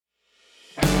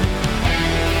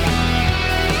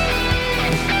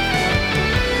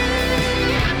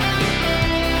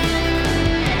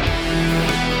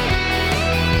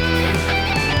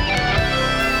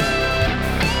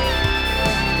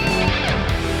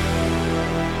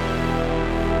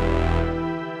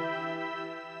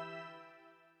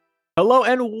Hello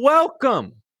and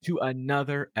welcome to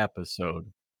another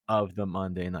episode of the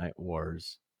Monday Night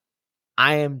Wars.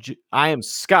 I am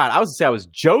Scott. I was going to say I was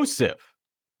Joseph.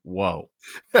 Whoa.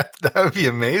 That would be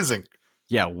amazing.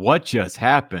 Yeah, what just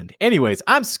happened? Anyways,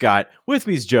 I'm Scott. With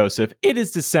me is Joseph. It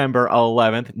is December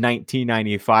 11th,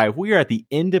 1995. We are at the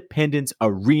Independence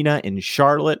Arena in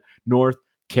Charlotte, North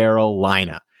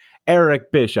Carolina.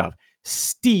 Eric Bischoff,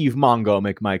 Steve Mongo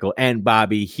McMichael, and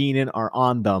Bobby Heenan are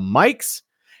on the mics.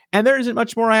 And there isn't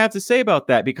much more I have to say about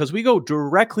that because we go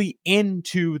directly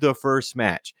into the first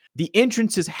match. The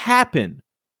entrances happen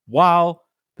while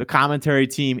the commentary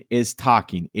team is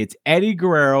talking. It's Eddie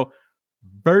Guerrero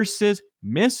versus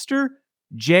Mr.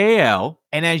 JL.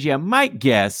 And as you might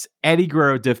guess, Eddie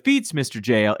Guerrero defeats Mr.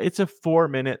 JL. It's a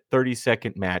 4-minute,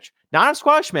 30-second match. Not a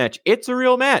squash match. It's a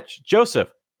real match. Joseph,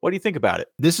 what do you think about it?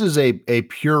 This is a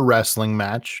pure wrestling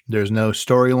match. There's no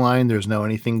storyline. There's no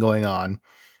anything going on.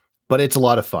 But it's a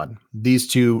lot of fun. These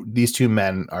two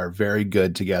men are very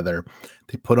good together.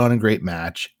 They put on a great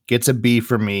match. Gets a B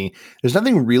for me. There's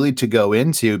nothing really to go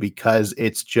into because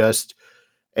it's just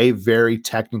a very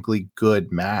technically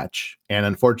good match. And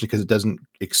unfortunately, because it doesn't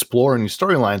explore any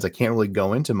storylines, I can't really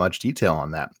go into much detail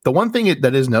on that. The one thing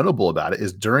that is notable about it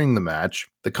is during the match,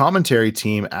 the commentary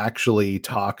team actually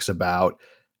talks about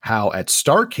how at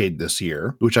Starrcade this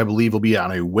year, which I believe will be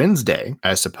on a Wednesday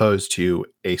as opposed to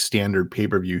a standard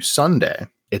pay-per-view Sunday,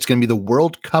 it's going to be the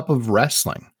World Cup of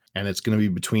Wrestling. And it's going to be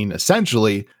between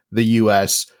essentially the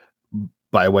U.S.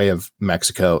 by way of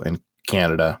Mexico and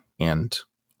Canada and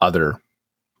other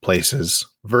places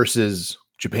versus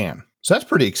Japan. So that's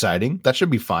pretty exciting. That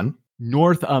should be fun.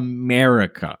 North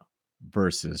America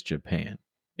versus Japan.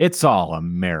 It's all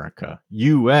America.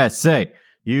 USA,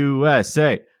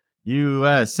 USA.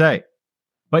 USA.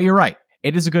 But you're right.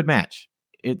 It is a good match.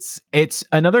 It's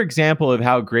another example of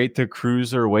how great the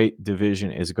cruiserweight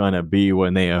division is going to be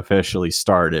when they officially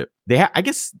start it. I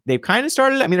guess they've kind of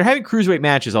started. I mean, they're having cruiserweight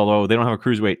matches, although they don't have a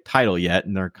cruiserweight title yet,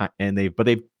 but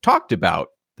they've talked about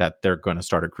that they're going to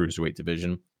start a cruiserweight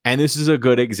division, and this is a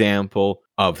good example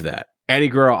of that. Eddie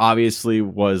Guerrero obviously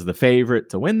was the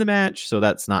favorite to win the match, so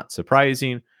that's not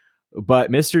surprising. But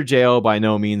Mr. JL by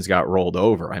no means got rolled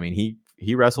over. I mean,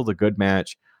 he wrestled a good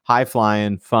match, high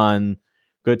flying, fun,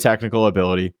 good technical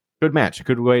ability, good match, a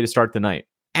good way to start the night.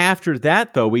 After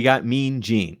that, though, we got Mean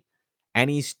Gene,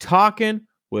 and he's talking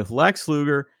with Lex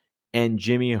Luger and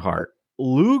Jimmy Hart.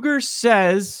 Luger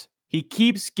says he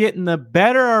keeps getting the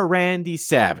better of Randy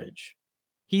Savage.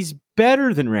 He's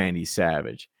better than Randy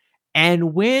Savage.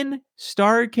 And when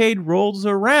Starrcade rolls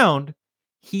around,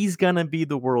 he's going to be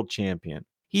the world champion.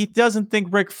 He doesn't think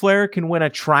Ric Flair can win a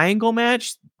triangle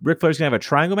match. Ric Flair's going to have a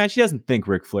triangle match. He doesn't think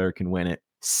Ric Flair can win it.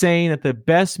 Saying that the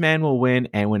best man will win.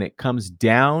 And when it comes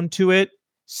down to it,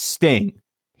 Sting,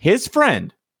 his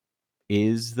friend,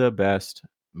 is the best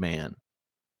man.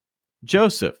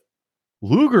 Joseph,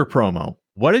 Luger promo.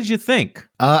 What did you think?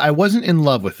 I wasn't in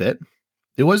love with it.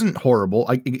 It wasn't horrible.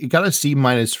 It got a C-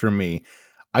 for me.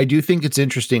 I do think it's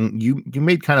interesting. You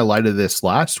made kind of light of this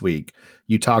last week.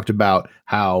 You talked about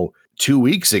how 2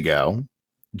 weeks ago,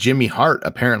 Jimmy Hart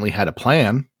apparently had a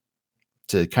plan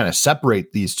to kind of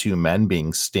separate these two men,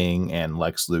 being Sting and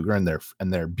Lex Luger,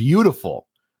 and their beautiful,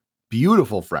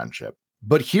 beautiful friendship.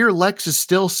 But here Lex is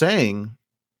still saying,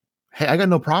 hey, I got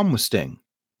no problem with Sting.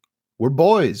 We're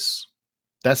boys.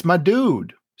 That's my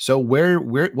dude. So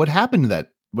what happened to that?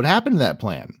 What happened to that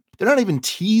plan? They're not even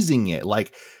teasing it.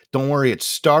 Like, don't worry,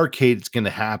 it's Starrcade, it's going to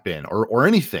happen or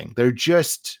anything. They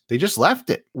just left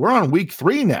it. We're on week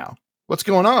 3 now. What's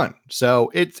going on?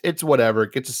 So it's whatever.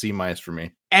 It gets a C- for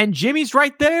me. And Jimmy's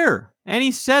right there, and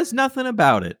he says nothing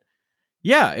about it.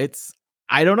 Yeah,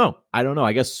 I don't know.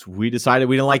 I guess we decided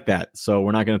we didn't like that, so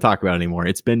we're not going to talk about it anymore.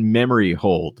 It's been memory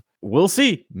hold. We'll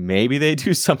see. Maybe they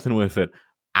do something with it.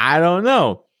 I don't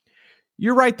know.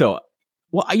 You're right, though.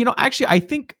 Well, actually, I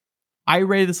think I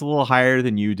rated this a little higher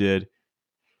than you did.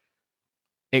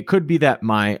 It could be that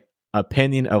my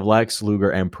opinion of Lex Luger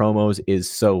and promos is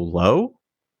so low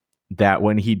that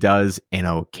when he does an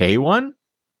okay one,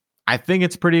 I think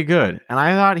it's pretty good. And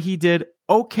I thought he did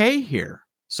okay here.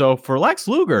 So for Lex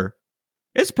Luger,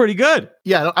 it's pretty good.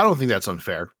 Yeah, I don't think that's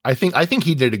unfair. I think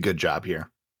he did a good job here.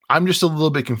 I'm just a little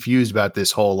bit confused about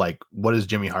this whole, like, what is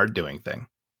Jimmy Hart doing thing.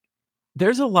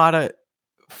 There's a lot of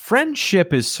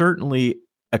friendship is certainly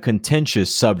a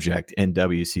contentious subject in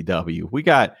WCW. We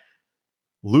got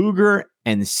Luger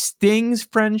and Sting's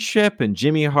friendship, and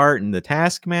Jimmy Hart and the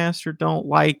Taskmaster don't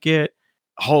like it.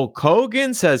 Hulk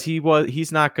Hogan says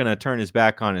he's not going to turn his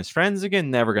back on his friends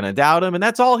again, never going to doubt him, and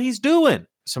that's all he's doing.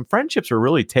 Some friendships are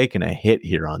really taking a hit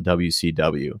here on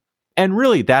WCW. And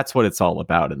really, that's what it's all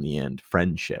about in the end,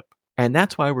 friendship. And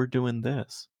that's why we're doing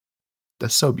this.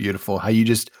 That's so beautiful how you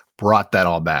just brought that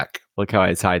all back. Look how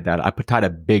I tied that. I tied a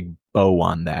big bow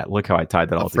on that. Look how I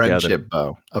tied that all together.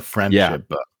 A friendship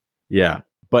bow. Yeah.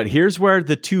 But here's where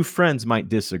the two friends might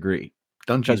disagree.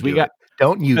 Don't you do it.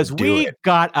 Don't you do it. Because we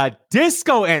got a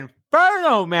Disco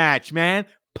Inferno match, man.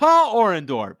 Paul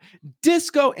Orndorff,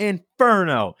 Disco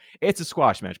Inferno. It's a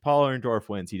squash match. Paul Orndorff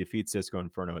wins. He defeats Disco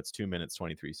Inferno. It's 2 minutes,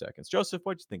 23 seconds. Joseph,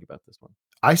 what'd you think about this one?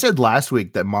 I said last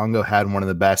week that Mongo had one of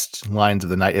the best lines of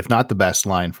the night, if not the best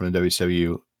line from the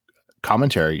WCW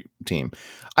commentary team.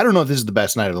 I don't know if this is the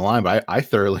best night of the line, but I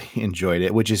thoroughly enjoyed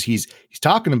it, which is he's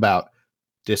talking about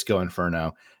Disco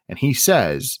Inferno, and he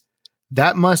says,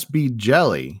 that must be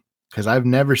jelly, because I've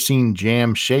never seen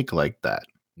jam shake like that.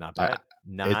 Not bad.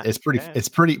 It's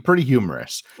pretty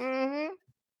humorous. Mm-hmm.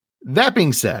 That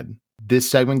being said, this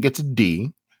segment gets a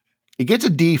D. It gets a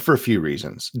D for a few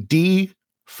reasons. D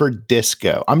for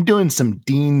disco. I'm doing some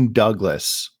Dean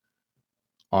Douglas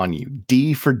on you.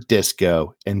 D for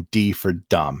disco and D for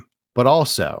dumb. But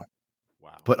also,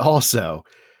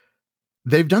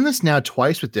 they've done this now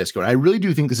twice with disco. And I really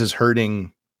do think this is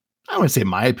hurting, I wouldn't say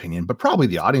my opinion, but probably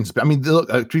the audience. I mean,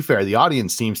 to be fair, the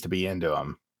audience seems to be into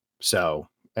him. So,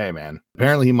 hey, man,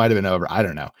 apparently he might have been over. I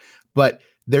don't know. But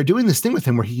they're doing this thing with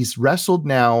him where he's wrestled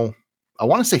now. I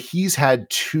want to say he's had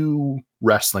 2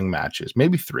 wrestling matches,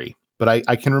 maybe 3, but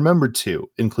I can remember 2,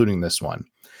 including this one.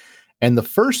 And the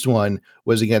first one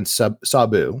was against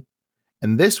Sabu,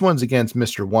 and this one's against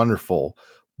Mr. Wonderful.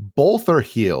 Both are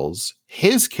heels.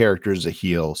 His character is a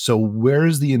heel. So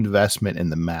where's the investment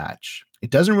in the match? It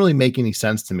doesn't really make any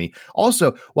sense to me.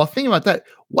 Also, while thinking about that,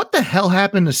 what the hell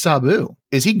happened to Sabu?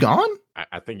 Is he gone?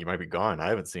 I think he might be gone.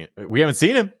 We haven't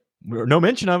seen him. No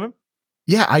mention of him.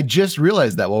 Yeah, I just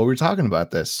realized that while we were talking about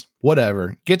this.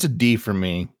 Whatever. Gets a D from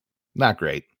me. Not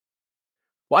great.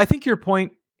 Well, I think your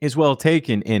point is well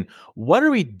taken in what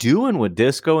are we doing with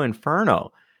Disco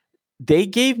Inferno? They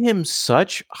gave him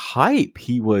such hype.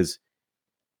 He was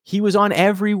on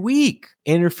every week,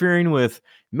 interfering with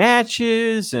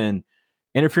matches and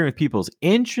interfering with people's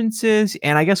entrances.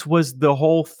 And I guess was the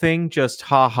whole thing just,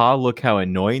 haha, look how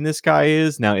annoying this guy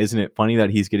is. Now, isn't it funny that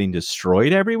he's getting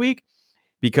destroyed every week?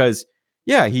 Because,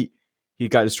 yeah, he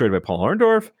got destroyed by Paul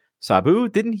Orndorff. Sabu,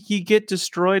 didn't he get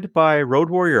destroyed by Road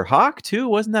Warrior Hawk, too?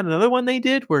 Wasn't that another one they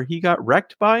did where he got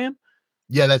wrecked by him?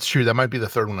 Yeah, that's true. That might be the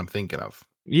third one I'm thinking of.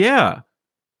 Yeah.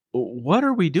 What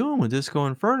are we doing with Disco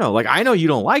Inferno? Like, I know you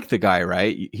don't like the guy,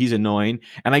 right? He's annoying.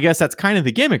 And I guess that's kind of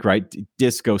the gimmick, right?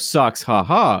 Disco sucks,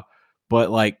 haha. But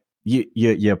like,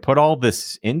 you put all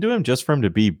this into him just for him to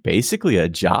be basically a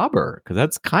jobber, because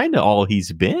that's kind of all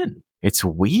he's been. It's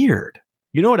weird.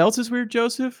 You know what else is weird,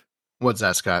 Joseph? What's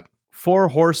that, Scott? 4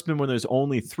 Horsemen when there's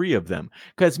only 3 of them.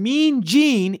 Because Mean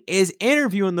Gene is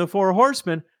interviewing the 4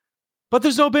 Horsemen, but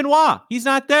there's no Benoit. He's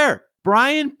not there.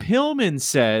 Brian Pillman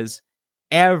says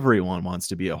everyone wants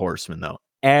to be a horseman, though.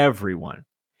 Everyone.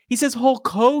 He says Hulk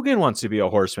Hogan wants to be a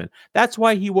horseman. That's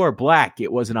why he wore black.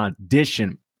 It was an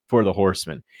audition for the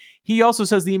Horseman. He also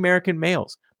says the American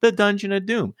Males, the Dungeon of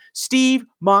Doom, Steve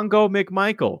Mongo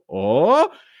McMichael,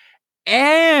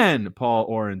 and Paul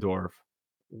Orndorff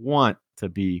want to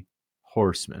be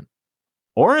horsemen.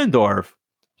 Orndorff,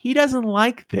 he doesn't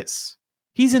like this.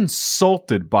 He's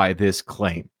insulted by this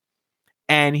claim.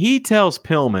 And he tells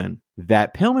Pillman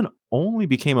that Pillman only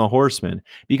became a horseman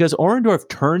because Orndorff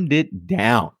turned it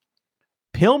down.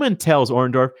 Pillman tells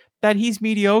Orndorff that he's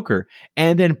mediocre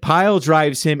and then pile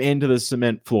drives him into the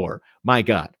cement floor. My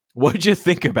God, what did you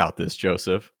think about this,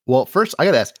 Joseph? Well, first I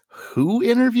got to ask, who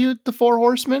interviewed the 4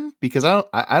 Horsemen? Because I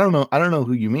don't know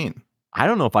who you mean. I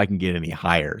don't know if I can get any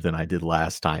higher than I did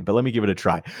last time, but let me give it a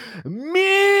try.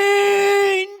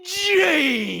 Mean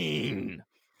Gene.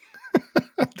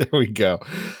 There we go.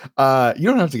 You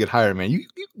don't have to get higher, man.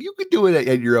 You could do it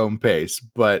at your own pace,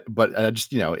 but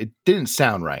just, it didn't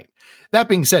sound right. That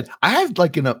being said, I had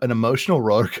like an emotional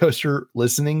roller coaster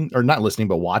not listening,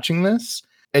 but watching this.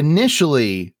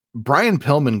 Initially, Brian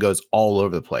Pillman goes all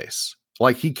over the place.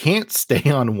 Like he can't stay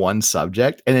on one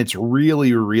subject, and it's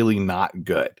really, really not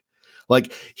good.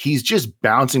 Like he's just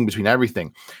bouncing between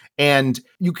everything. And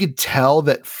you could tell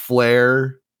that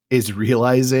Flair is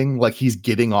realizing like he's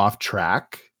getting off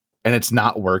track and it's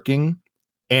not working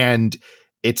and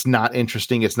it's not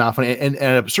interesting. It's not funny. And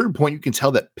at a certain point, you can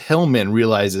tell that Pillman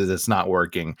realizes it's not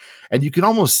working. And you can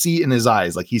almost see in his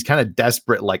eyes, like he's kind of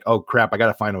desperate, like, oh crap, I got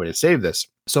to find a way to save this.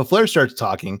 So Flair starts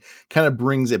talking, kind of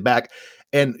brings it back.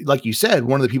 And like you said,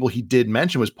 one of the people he did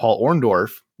mention was Paul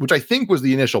Orndorff, which I think was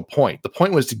the initial point. The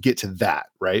point was to get to that,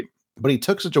 right? But he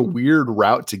took such a weird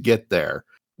route to get there.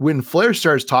 When Flair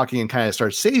starts talking and kind of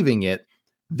starts saving it,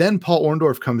 Then Paul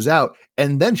Orndorff comes out.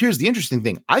 And then here's the interesting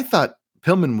thing. I thought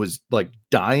Pillman was like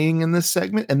dying in this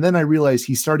segment. And then I realized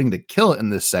he's starting to kill it in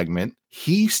this segment.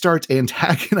 He starts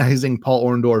antagonizing Paul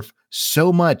Orndorff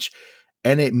so much,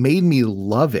 and it made me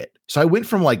love it. So I went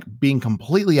from like being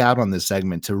completely out on this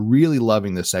segment to really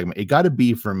loving this segment. It got a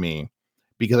B for me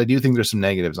because I do think there's some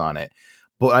negatives on it.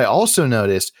 But I also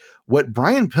noticed what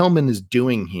Brian Pillman is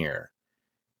doing here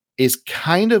is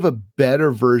kind of a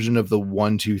better version of the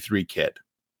 1-2-3 Kid.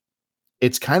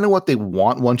 It's kind of what they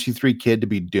want 1-2-3 Kid to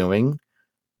be doing,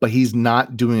 but he's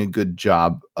not doing a good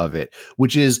job of it,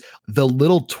 which is the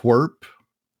little twerp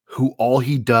who all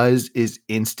he does is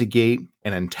instigate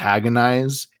and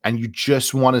antagonize, and you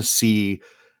just want to see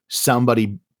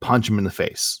somebody punch him in the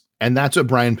face. And that's what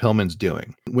Brian Pillman's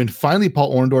doing. When finally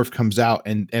Paul Orndorff comes out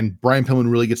and Brian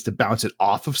Pillman really gets to bounce it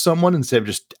off of someone instead of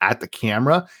just at the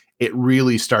camera, it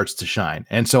really starts to shine.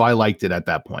 And so I liked it at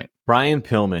that point. Brian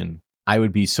Pillman, I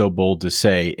would be so bold to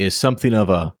say, is something of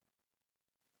a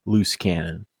loose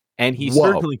cannon. And he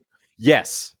certainly,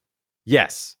 yes.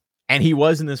 And he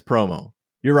was in this promo.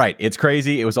 You're right. It's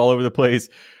crazy. It was all over the place.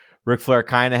 Ric Flair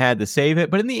kind of had to save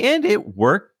it, but in the end, it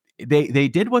worked. They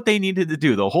did what they needed to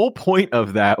do. The whole point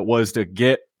of that was to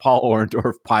get Paul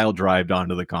Orndorff pile drived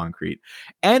onto the concrete.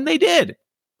 And they did.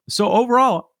 So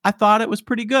overall, I thought it was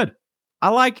pretty good. I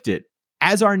liked it.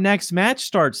 As our next match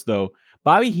starts, though,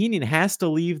 Bobby Heenan has to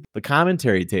leave the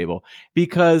commentary table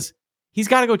because he's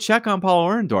got to go check on Paul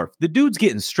Orndorff. The dude's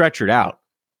getting stretchered out.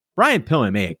 Brian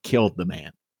Pillman may have killed the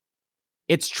man.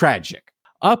 It's tragic.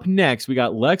 Up next, we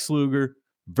got Lex Luger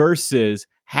versus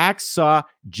Hacksaw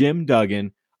Jim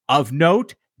Duggan. Of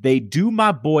note, they do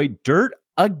my boy dirt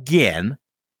again,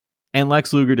 and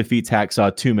Lex Luger defeats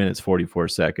Hacksaw 2 minutes, 44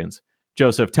 seconds.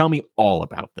 Joseph, tell me all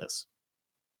about this.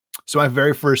 So my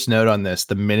very first note on this,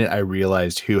 the minute I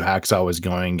realized who Hacksaw was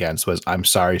going against, was, I'm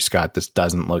sorry, Scott, this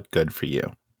doesn't look good for you.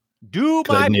 Do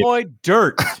my boy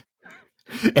dirt.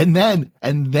 and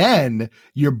then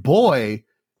your boy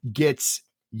gets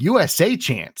USA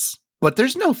chance. But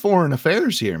there's no foreign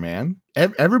affairs here, man.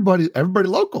 Everybody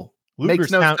local.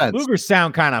 Makes no sense. Luger's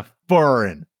sound kind of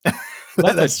foreign.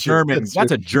 That's a German.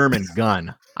 That's a German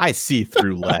gun. I see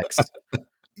through Lex.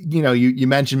 You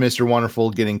mentioned Mr. Wonderful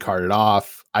getting carted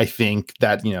off. I think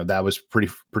that that was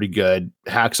pretty good.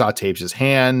 Hacksaw tapes his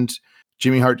hand.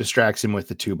 Jimmy Hart distracts him with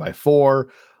the 2x4.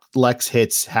 Lex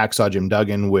hits Hacksaw Jim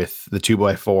Duggan with the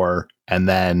 2x4, and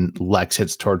then Lex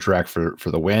hits Torch Rack for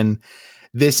the win.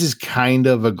 This is kind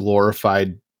of a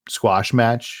glorified squash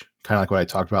match, kind of like what I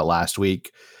talked about last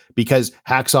week, because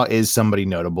Hacksaw is somebody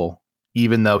notable,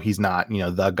 even though he's not,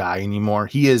 the guy anymore.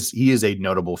 He is a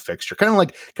notable fixture, kind of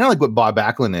like what Bob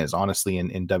Backlund is, honestly,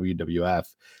 in WWF.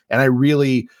 And I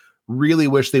really, really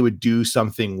wish they would do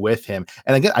something with him.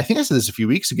 And again, I think I said this a few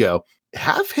weeks ago,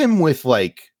 have him with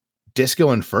like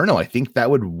Disco Inferno. I think that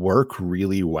would work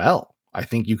really well. I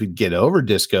think you could get over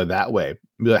Disco that way.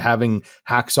 Having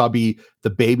Hacksaw be the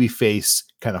baby face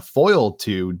kind of foil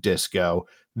to Disco,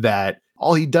 that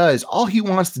all he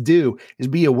wants to do is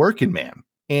be a working man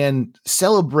and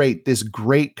celebrate this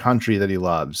great country that he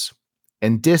loves.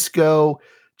 And Disco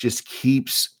just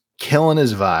keeps killing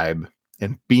his vibe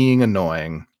and being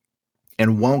annoying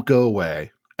and won't go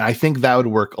away. And I think that would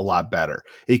work a lot better.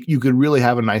 You could really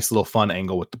have a nice little fun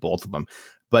angle with the both of them.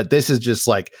 But this is just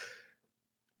like,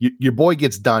 your boy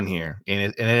gets done here,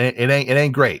 and it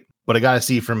ain't great, but I got to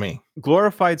see from me.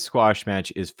 Glorified squash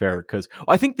match is fair because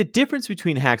I think the difference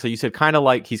between Hacksaw, you said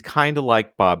he's kind of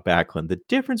like Bob Backlund. The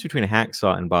difference between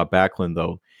Hacksaw and Bob Backlund,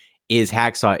 though, is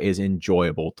Hacksaw is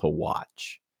enjoyable to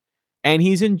watch. And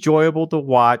he's enjoyable to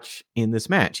watch in this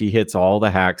match. He hits all the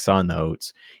Hacksaw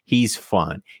notes. He's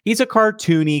fun. He's a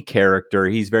cartoony character.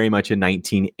 He's very much a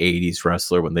 1980s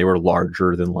wrestler when they were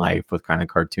larger than life with kind of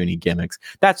cartoony gimmicks.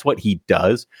 That's what he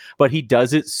does. But he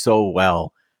does it so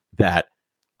well that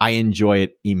I enjoy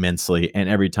it immensely. And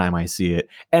every time I see it.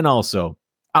 And also,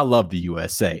 I love the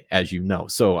USA, as you know.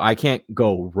 So I can't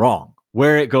go wrong.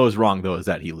 Where it goes wrong, though, is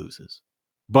that he loses.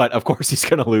 But of course, he's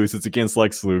going to lose. It's against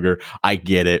Lex Luger. I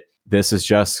get it. This is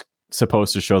just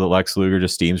supposed to show that Lex Luger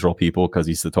just steamroll people because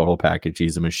he's the total package.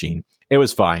 He's a machine. It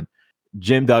was fine.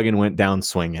 Jim Duggan went down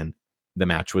swinging. The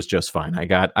match was just fine. I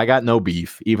got no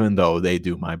beef, even though they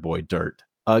do my boy dirt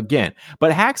again.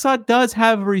 But Hacksaw does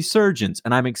have a resurgence,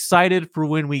 and I'm excited for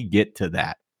when we get to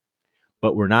that.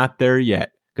 But we're not there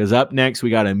yet, because up next, we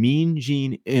got a Mean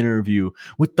Gene interview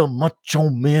with the Macho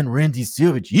Man Randy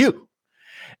Savage.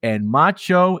 And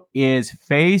Macho is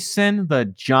facing the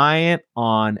Giant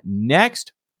on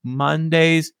next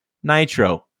Monday's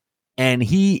Nitro. And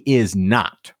he is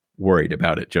not worried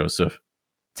about it, Joseph.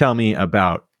 Tell me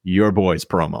about your boy's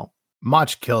promo.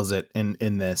 Mach kills it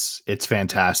in this. It's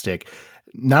fantastic.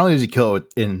 Not only does he kill it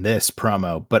in this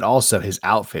promo, but also his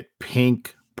outfit,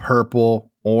 pink,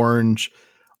 purple, orange,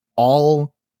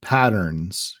 all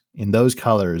patterns in those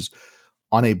colors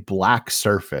on a black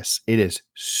surface. It is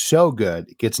so good.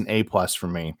 It gets an A+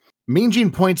 from me. Mean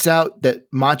Gene points out that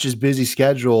Mach's busy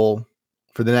schedule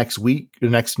for the next week, the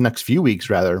next few weeks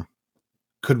rather,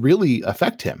 could really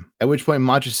affect him. At which point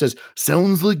Macho says,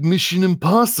 "Sounds like Mission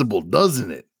Impossible,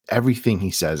 doesn't it?" Everything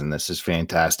he says in this is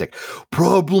fantastic.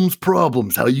 Problems.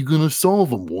 How you going to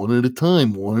solve them? One at a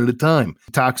time.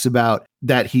 He talks about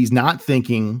that he's not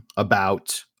thinking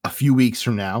about a few weeks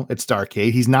from now at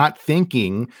Starrcade. He's not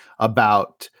thinking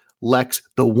about Lex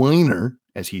the Whiner,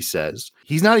 as he says.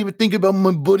 He's not even thinking about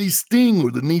my buddy Sting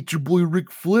or the Nature Boy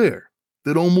Ric Flair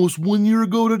that almost 1 year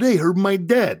ago today hurt my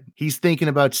dad. He's thinking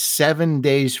about 7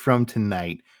 days from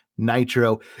tonight,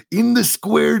 Nitro in the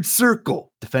squared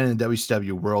circle, defending the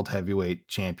WCW World Heavyweight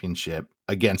Championship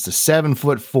against the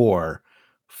 7'4",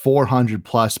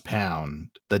 400+ pound,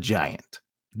 the Giant.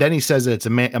 Then he says that it's a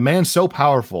man so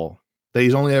powerful that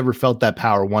he's only ever felt that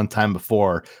power one time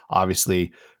before,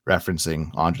 obviously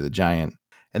referencing Andre the Giant.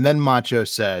 And then Macho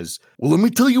says, "Well, let me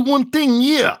tell you one thing,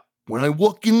 yeah. When I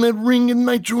walk in that ring in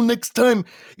Nitro next time,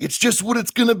 it's just what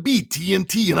it's gonna be,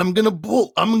 TNT, and I'm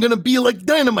gonna be like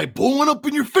dynamite blowing up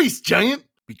in your face, Giant,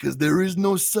 because there is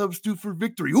no substitute for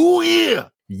victory. Oh yeah,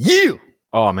 yeah."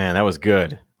 Oh man, that was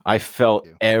good. I felt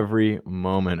every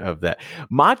moment of that.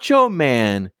 Macho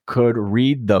Man could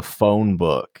read the phone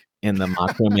book in the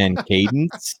Macho Man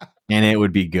cadence, and it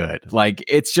would be good. Like,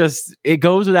 it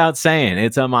goes without saying.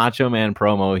 It's a Macho Man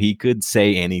promo. He could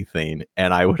say anything,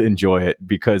 and I would enjoy it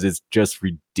because it's just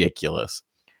ridiculous.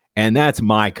 And that's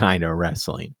my kind of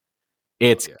wrestling.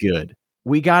 It's good.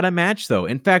 We got a match, though.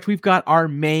 In fact, we've got our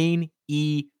main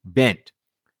event.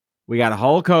 We got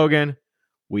Hulk Hogan,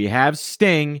 we have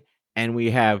Sting, and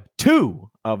we have 2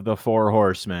 of the 4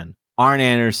 horsemen, Arn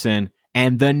Anderson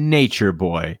and the Nature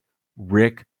Boy,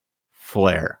 Ric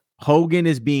Flair. Hogan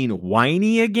is being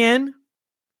whiny again.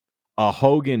 A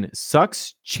Hogan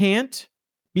sucks chant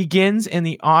begins in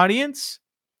the audience.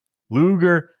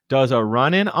 Luger does a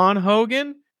run-in on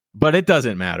Hogan, but it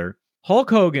doesn't matter. Hulk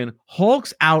Hogan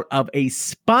hulks out of a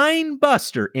spine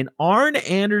buster, an Arn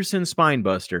Anderson spine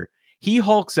buster. He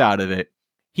hulks out of it.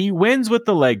 He wins with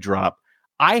the leg drop.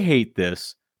 I hate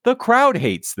this. The crowd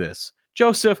hates this.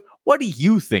 Joseph, what do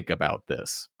you think about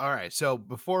this? All right, so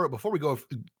before we go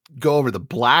over the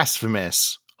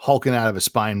blasphemous hulking out of a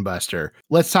spine buster,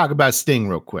 let's talk about Sting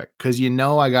real quick, because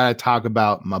I gotta talk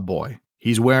about my boy.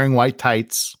 He's wearing white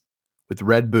tights with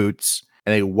red boots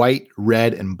and a white,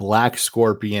 red, and black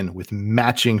scorpion with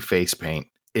matching face paint.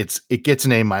 It gets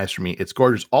an A- for me. It's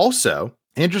gorgeous. Also,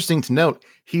 interesting to note,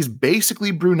 he's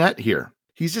basically brunette here.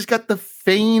 He's just got the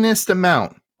faintest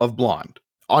amount of blonde.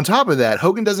 On top of that,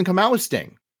 Hogan doesn't come out with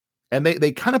Sting. And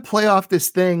they kind of play off this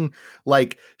thing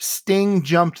like Sting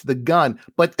jumped the gun,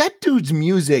 but that dude's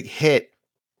music hit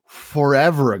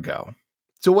forever ago.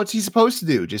 So what's he supposed to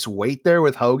do? Just wait there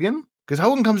with Hogan? Because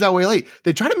Hogan comes out way late.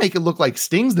 They try to make it look like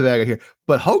Sting's the bad guy here,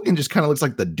 but Hogan just kind of looks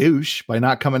like the douche by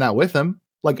not coming out with him.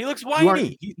 Like, he looks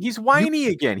whiny. He's whiny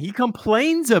again. He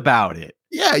complains about it.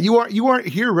 Yeah, you aren't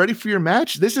here ready for your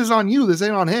match. This is on you. This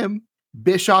ain't on him.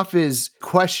 Bischoff is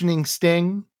questioning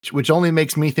Sting, which only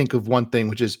makes me think of one thing,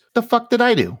 which is, the fuck did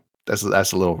I do? That's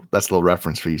a little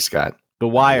reference for you, Scott. The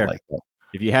Wire.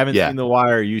 If you haven't seen The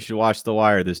Wire, you should watch The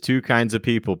Wire. There's 2 kinds of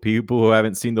people who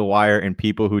haven't seen The Wire and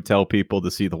people who tell people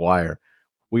to see The Wire.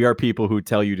 We are people who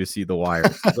tell you to see The Wire.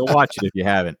 So go watch it if you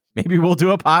haven't. Maybe we'll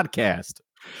do a podcast.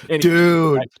 Anyway,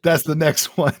 dude, that's the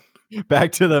next one.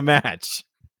 Back to the match.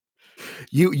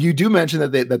 You do mention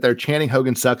that they're chanting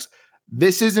Hogan sucks.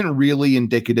 This isn't really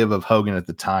indicative of Hogan at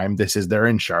the time. They're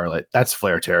in Charlotte. That's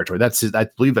Flair territory. I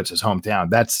believe that's his hometown.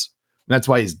 That's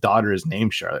why his daughter is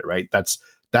named Charlotte, right?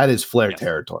 That is Flair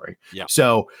territory. Yeah.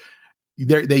 So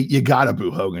you gotta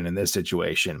boo Hogan in this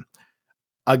situation.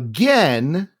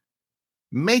 Again,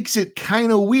 makes it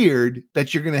kind of weird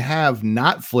that you're gonna have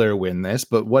not Flair win this,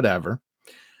 but whatever.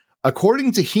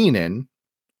 According to Heenan,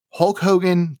 Hulk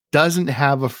Hogan doesn't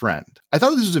have a friend. I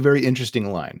thought this was a very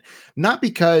interesting line, not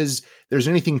because there's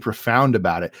anything profound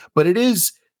about it, but it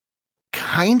is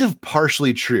kind of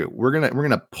partially true. We're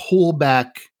gonna pull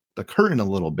back the curtain a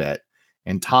little bit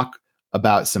and talk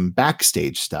about some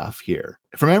backstage stuff here.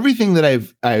 From everything that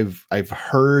I've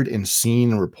heard and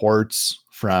seen reports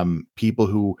from people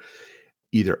who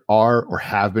either are or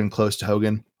have been close to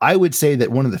Hogan, I would say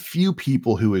that one of the few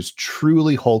people who is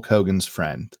truly Hulk Hogan's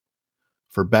friend,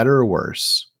 for better or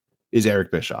worse, is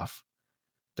Eric Bischoff.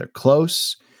 They're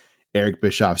close. Eric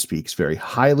Bischoff speaks very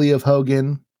highly of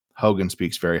Hogan. Hogan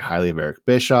speaks very highly of Eric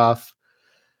Bischoff.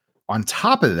 On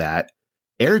top of that,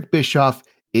 Eric Bischoff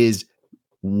is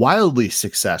wildly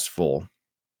successful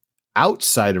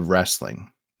outside of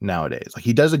wrestling nowadays. Like,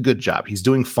 he does a good job. He's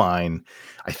doing fine.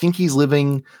 I think he's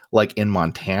living like in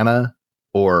Montana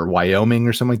or Wyoming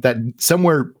or something like that,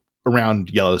 somewhere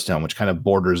around Yellowstone, which kind of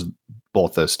borders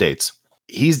both those states.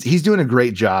 He's doing a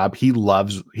great job. He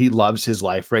loves his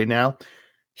life right now.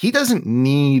 He doesn't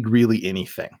need really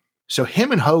anything. So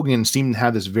him and Hogan seem to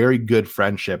have this very good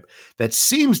friendship that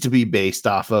seems to be based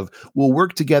off of, we'll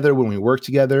work together when we work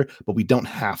together, but we don't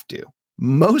have to.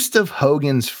 Most of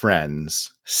Hogan's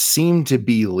friends seem to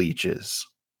be leeches,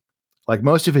 like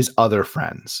most of his other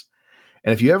friends.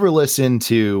 And if you ever listen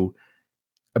to,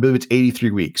 I believe it's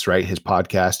 83 Weeks, right? His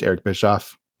podcast, Eric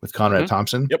Bischoff with Conrad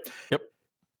Thompson. Yep.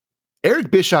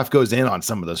 Eric Bischoff goes in on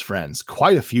some of those friends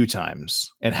quite a few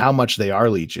times and how much they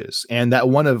are leeches. And that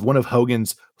one of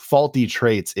Hogan's faulty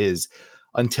traits is,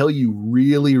 until you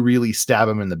really, really stab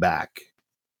him in the back,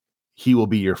 he will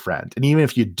be your friend. And even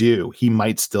if you do, he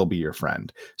might still be your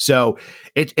friend. So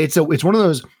it's one of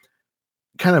those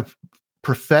kind of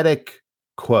prophetic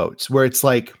quotes where it's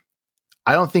like,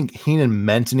 I don't think Heenan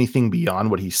meant anything beyond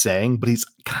what he's saying, but he's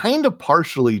kind of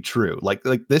partially true. Like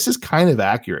this is kind of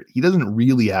accurate. He doesn't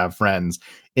really have friends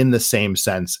in the same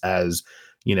sense as,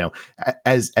 you know,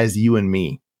 as you and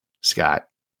me, Scott.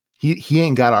 He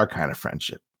ain't got our kind of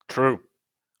friendship. True.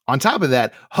 On top of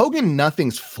that, Hogan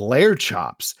nothing's Flair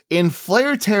chops. In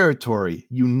Flair territory,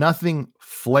 you nothing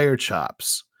Flair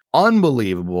chops.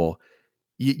 Unbelievable.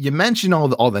 You mentioned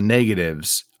all the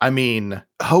negatives. I mean,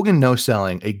 Hogan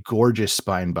no-selling a gorgeous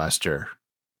spine buster.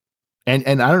 And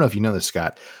I don't know if you know this,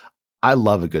 Scott. I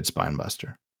love a good spine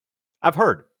buster.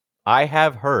 I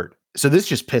have heard. So this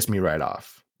just pissed me right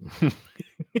off.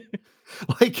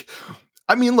 Like,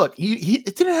 I mean, look,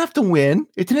 it didn't have to win.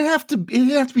 It didn't have to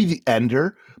be the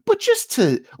ender. But just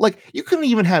to, like, you couldn't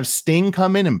even have Sting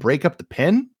come in and break up the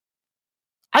pin.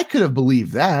 I could have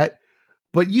believed that.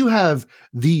 But you have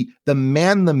the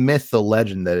man, the myth, the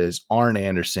legend that is Arn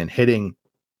Anderson hitting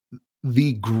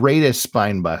the greatest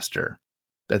spine buster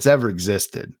that's ever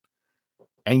existed.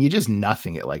 And you just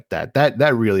nothing it like that.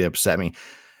 That really upset me.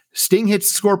 Sting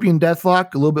hits Scorpion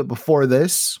Deathlock a little bit before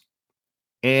this.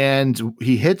 And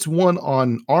he hits one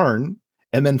on Arn.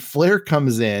 And then Flair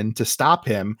comes in to stop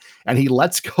him. And he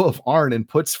lets go of Arn and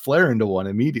puts Flair into one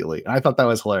immediately. And I thought that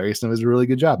was hilarious. And it was a really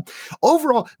good job.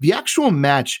 Overall, the actual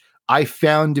match I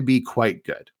found to be quite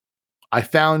good. I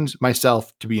found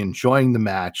myself to be enjoying the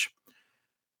match.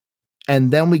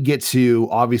 And then we get to,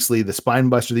 obviously, the spine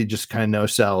buster that he just kind of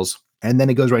no-sells. And then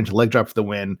it goes right into leg drop for the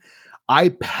win. I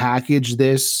packaged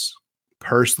this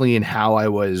personally in how I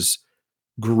was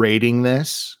grading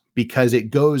this because it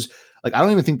goes, like, I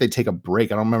don't even think they take a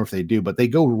break. I don't remember if they do, but they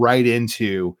go right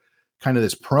into kind of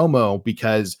this promo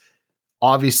because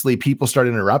obviously people start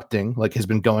interrupting, like has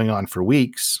been going on for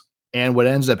weeks. And what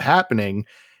ends up happening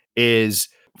is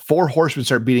 4 horsemen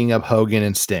start beating up Hogan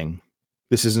and Sting.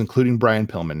 This is including Brian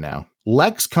Pillman now.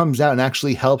 Lex comes out and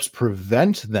actually helps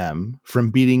prevent them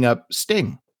from beating up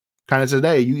Sting. Kind of says,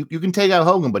 hey, you can take out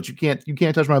Hogan, but you can't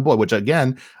touch my boy, which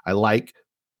again, I like,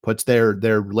 puts their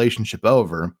relationship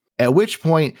over. At which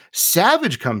point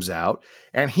Savage comes out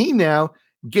and he now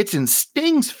gets in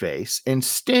Sting's face and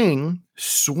Sting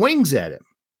swings at him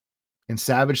and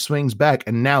Savage swings back.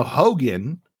 And now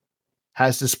Hogan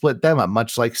has to split them up,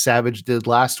 much like Savage did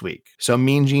last week. So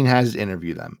Mean Gene has to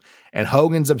interview them. And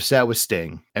Hogan's upset with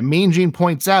Sting. And Mean Gene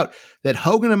points out that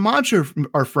Hogan and Macho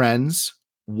are friends.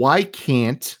 Why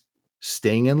can't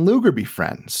Sting and Luger be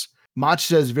friends? Mach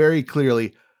says very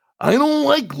clearly, I don't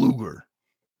like Luger.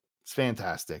 It's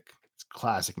fantastic. It's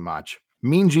classic Mach.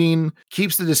 Mean Gene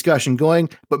keeps the discussion going,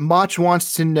 but Mach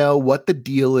wants to know what the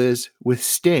deal is with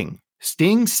Sting.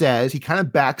 Sting says he kind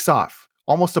of backs off,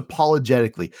 almost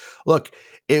apologetically. Look,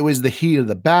 it was the heat of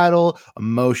the battle.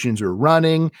 Emotions were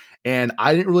running, and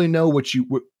I didn't really know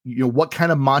what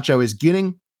kind of match I was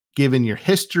getting, given your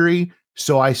history.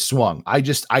 So I swung. I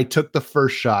took the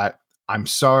first shot. I'm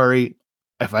sorry.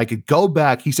 If I could go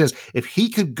back, he says, if he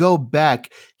could go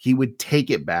back, he would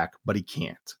take it back, but he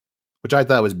can't, which I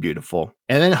thought was beautiful.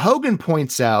 And then Hogan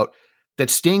points out that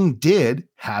Sting did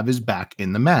have his back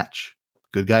in the match.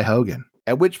 Good guy Hogan.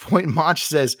 At which point Mach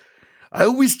says, I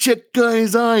always check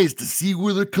guys' eyes to see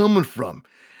where they're coming from.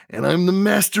 And I'm the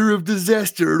master of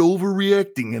disaster at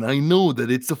overreacting, and I know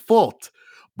that it's a fault.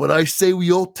 But I say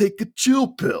we all take a chill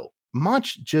pill. Mach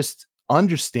just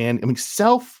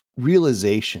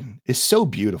self-realization is so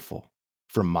beautiful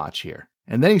from Mach here.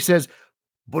 And then he says,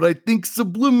 but I think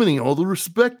subliminally, all the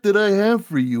respect that I have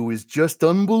for you is just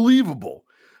unbelievable.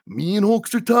 Me and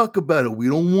Hulkster talk about it. We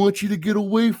don't want you to get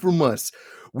away from us.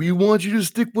 We want you to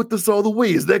stick with us all the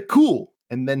way. Is that cool?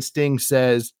 And then Sting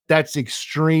says, that's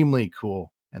extremely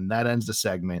cool. And that ends the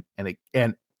segment.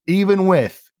 And even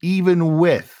with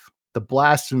the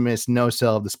blasphemous no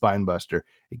sell of the spine buster,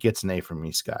 it gets an A from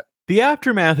me, Scott. The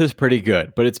aftermath is pretty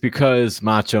good, but it's because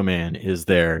Macho Man is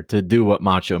there to do what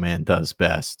Macho Man does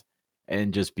best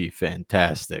and just be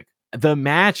fantastic. The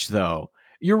match, though,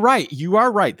 you're right. You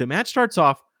are right. The match starts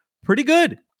off pretty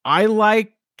good. I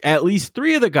like at least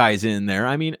 3 of the guys in there.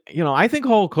 I mean, I think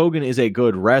Hulk Hogan is a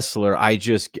good wrestler. I'm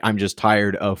just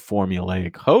tired of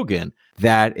formulaic Hogan.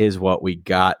 That is what we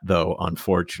got, though,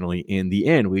 unfortunately, in the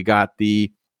end. We got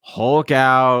the Hulk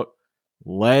out,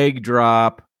 leg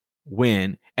drop,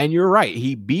 win. And you're right.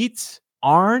 He beats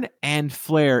Arn and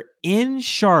Flair in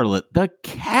Charlotte, the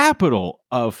capital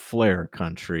of Flair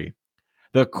country.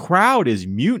 The crowd is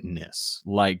mutinous.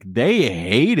 Like, they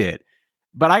hate it.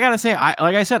 But I got to say,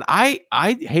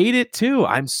 I hate it too.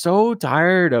 I'm so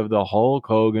tired of the Hulk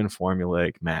Hogan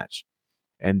formulaic match.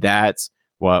 And that's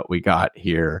what we got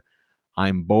here.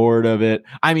 I'm bored of it.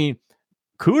 I mean,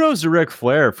 kudos to Ric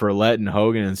Flair for letting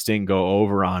Hogan and Sting go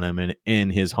over on him in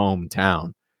his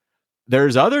hometown.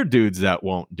 There's other dudes that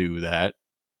won't do that.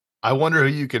 I wonder who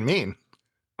you can mean.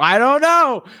 I don't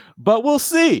know, but we'll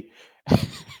see.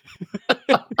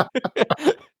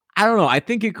 I don't know. I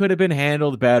think it could have been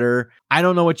handled better. I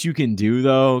don't know what you can do,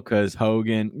 though, because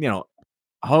Hogan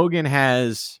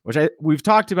has, which we've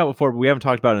talked about before, but we haven't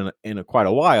talked about it in quite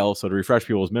a while. So to refresh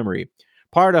people's memory,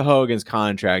 part of Hogan's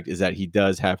contract is that he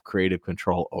does have creative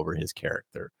control over his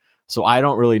character. So I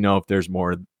don't really know if there's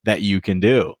more that you can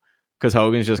do, because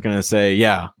Hogan's just going to say,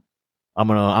 yeah, I'm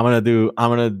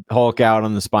gonna Hulk out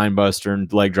on the spine buster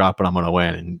and leg drop, and I'm gonna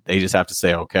win. And they just have to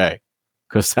say okay,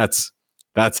 because that's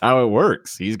how it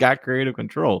works. He's got creative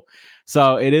control.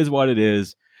 So it is what it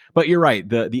is. But you're right.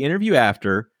 The interview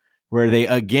after, where they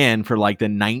again for like the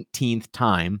 19th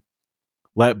time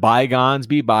let bygones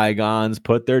be bygones,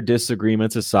 put their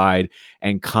disagreements aside,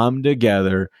 and come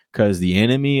together because the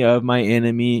enemy of my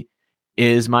enemy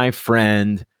is my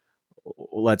friend.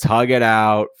 Let's hug it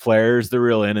out. Flair's the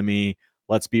real enemy.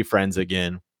 Let's be friends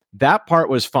again. That part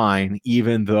was fine,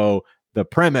 even though the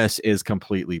premise is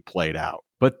completely played out.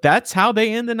 But that's how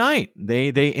they end the night.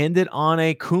 They ended on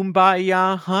a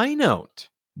kumbaya high note.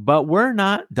 But we're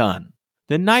not done.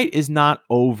 The night is not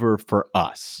over for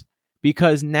us,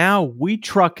 because now we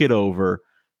truck it over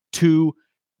to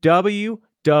WWF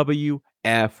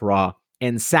Raw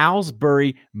in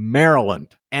Salisbury,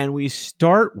 Maryland. And we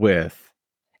start with,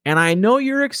 and I know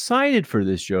you're excited for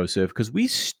this, Joseph, because we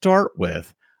start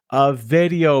with a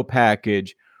video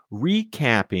package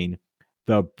recapping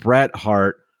the Bret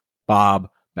Hart Bob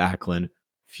Backlund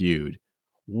feud.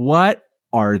 What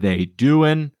are they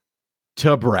doing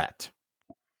to Bret?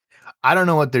 I don't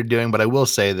know what they're doing, but I will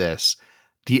say this.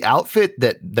 The outfit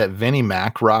that Vinnie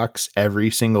Mac rocks every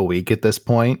single week at this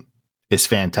point is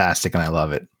fantastic, and I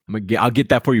love it. I'll get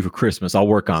that for you for Christmas. I'll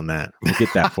work on that. We'll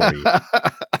get that for you.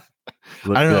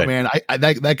 I don't know, man.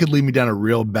 That could lead me down a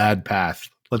real bad path.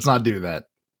 Let's not do that.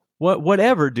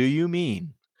 Whatever do you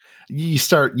mean? You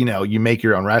start, you make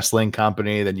your own wrestling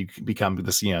company, then you become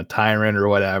this, tyrant or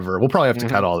whatever. We'll probably have to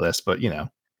cut all this, but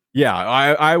Yeah,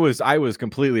 I was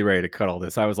completely ready to cut all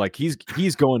this. I was like, he's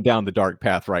going down the dark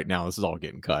path right now. This is all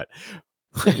getting cut.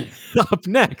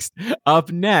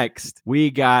 Up next,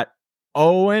 we got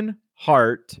Owen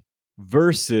Hart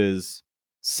versus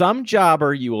some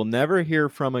jobber you will never hear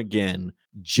from again,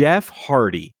 Jeff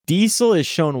Hardy. Diesel is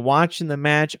shown watching the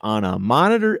match on a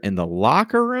monitor in the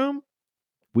locker room.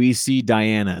 We see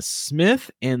Diana Smith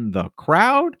in the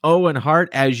crowd. Owen Hart,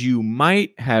 as you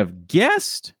might have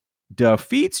guessed,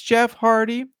 defeats Jeff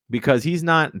Hardy because he's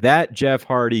not that Jeff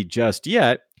Hardy just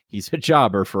yet. He's a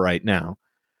jobber for right now.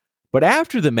 But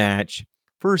after the match,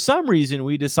 for some reason,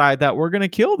 we decide that we're going to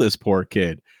kill this poor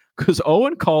kid, because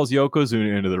Owen calls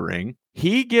Yokozuna into the ring.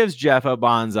 He gives Jeff a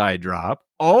bonsai drop.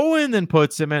 Owen then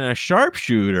puts him in a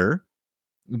sharpshooter.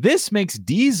 This makes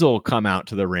Diesel come out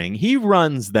to the ring. He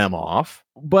runs them off.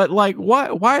 But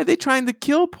why are they trying to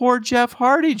kill poor Jeff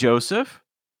Hardy, Joseph?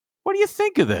 What do you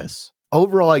think of this?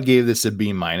 Overall, I gave this a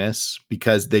B-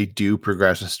 because they do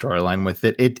progress a storyline with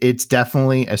it. It's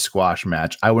definitely a squash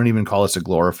match. I wouldn't even call this a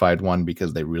glorified one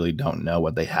because they really don't know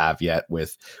what they have yet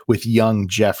with young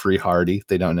Jeffrey Hardy.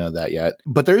 They don't know that yet.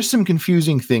 But there's some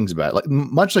confusing things about it.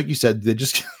 Much like you said, they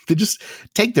just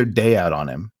take their day out on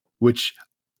him, which,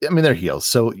 I mean, they're heels.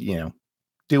 So,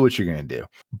 do what you're going to do.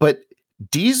 But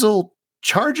Diesel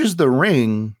charges the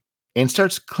ring and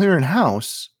starts clearing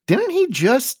house. Didn't he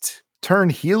just turn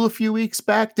heel a few weeks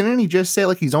back? Didn't he just say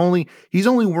like he's only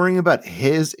worrying about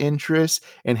his interests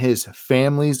and his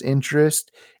family's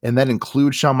interest, and that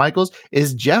includes Shawn Michaels?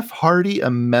 Is Jeff Hardy a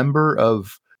member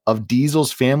of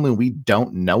Diesel's family? We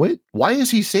don't know it. Why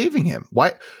is he saving him?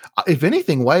 Why, if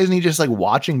anything, why isn't he just like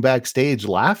watching backstage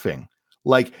laughing?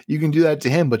 Like, you can do that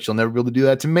to him, but you'll never be able to do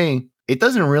that to me. It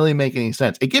doesn't really make any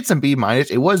sense. It gets some B-.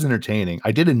 It was entertaining.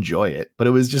 I did enjoy it, but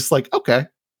it was just like, okay,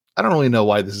 I don't really know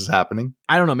why this is happening.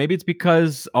 I don't know. Maybe it's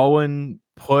because Owen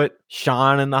put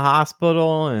Shawn in the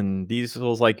hospital and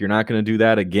Diesel's like, you're not going to do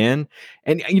that again.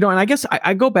 And, and I guess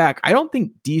I go back. I don't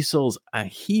think Diesel's a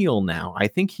heel now. I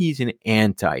think he's an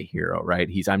anti-hero, right?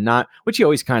 I'm not, which he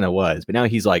always kind of was, but now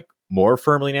he's like more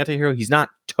firmly an anti-hero. He's not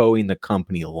towing the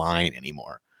company line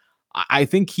anymore. I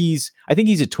think he's a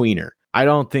tweener. I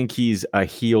don't think he's a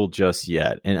heel just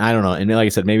yet. And I don't know. And like I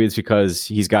said, maybe it's because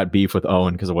he's got beef with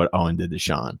Owen because of what Owen did to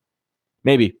Shawn.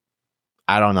 Maybe.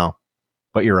 I don't know.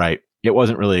 But you're right. It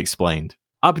wasn't really explained.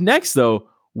 Up next, though,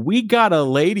 we got a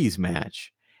ladies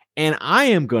match. And I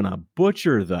am going to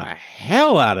butcher the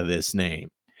hell out of this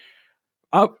name.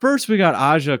 Up first, we got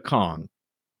Aja Kong.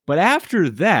 But after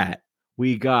that,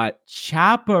 we got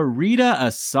Chaparita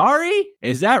Asari.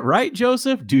 Is that right,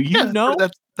 Joseph? Do you know?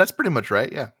 That's pretty much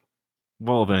right. Yeah.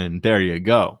 Well, then there you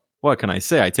go. What can I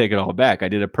say? I take it all back. I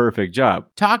did a perfect job.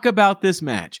 Talk about this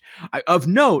match. Of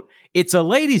note, it's a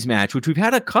ladies match, which we've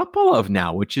had a couple of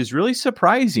now, which is really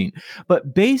surprising.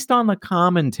 But based on the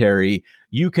commentary,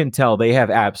 you can tell they have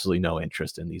absolutely no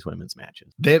interest in these women's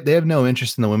matches. They have no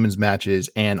interest in the women's matches.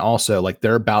 And also, like,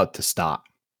 they're about to stop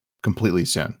completely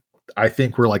soon. I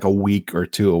think we're like a week or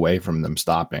two away from them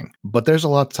stopping. But there's a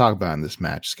lot to talk about in this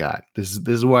match, Scott. This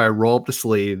is where I roll up the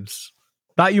sleeves.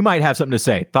 Thought you might have something to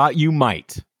say. Thought you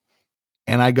might.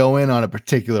 And I go in on a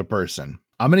particular person.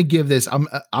 I'm going to give this,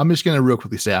 I'm just going to real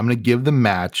quickly say, I'm going to give the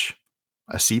match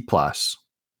a C+.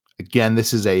 Again,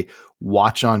 this is a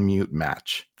watch on mute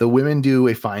match. The women do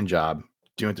a fine job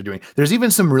doing what they're doing. There's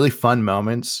even some really fun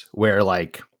moments where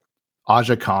like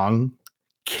Aja Kong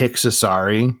kicks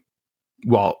Asari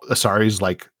while Asari's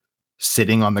like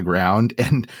sitting on the ground,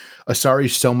 and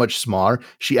Asari's so much smaller,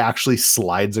 she actually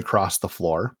slides across the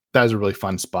floor. That was a really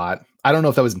fun spot. I don't know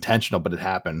if that was intentional, but it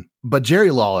happened. But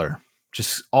Jerry Lawler,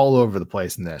 just all over the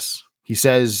place in this. He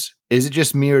says, is it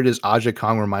just me or does Aja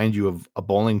Kong remind you of a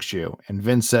bowling shoe? And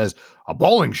Vince says, a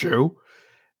bowling shoe?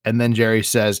 And then Jerry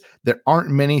says, there aren't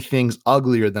many things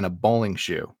uglier than a bowling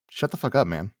shoe. Shut the fuck up,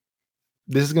 man.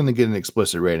 This is going to get an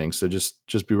explicit rating, so just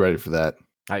be ready for that.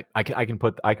 I can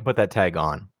put that tag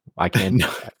on. I can.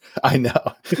 No, I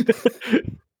know.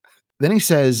 Then he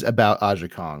says about Aja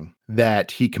Kong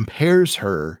that he compares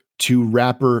her to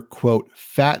rapper, quote,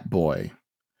 Fat Boy,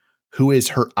 who is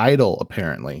her idol,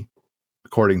 apparently,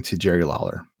 according to Jerry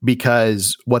Lawler,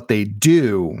 because what they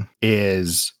do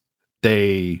is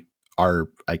they are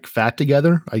like fat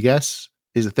together, I guess,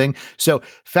 is the thing. So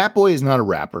Fat Boy is not a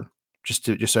rapper, just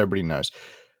so everybody knows.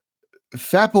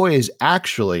 Fat Boy is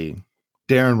actually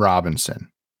Darren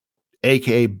Robinson,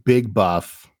 aka Big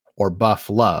Buff or Buff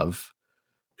Love,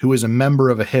 who is a member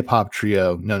of a hip hop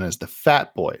trio known as the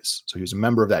Fat Boys. So he was a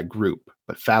member of that group,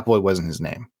 but Fat Boy wasn't his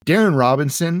name. Darren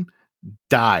Robinson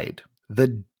died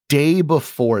the day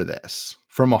before this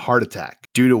from a heart attack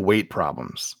due to weight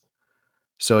problems.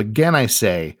 So again, I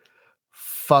say,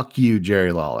 fuck you,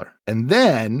 Jerry Lawler. And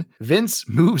then Vince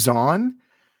moves on.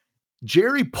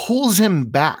 Jerry pulls him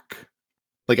back.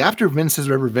 Like after Vince says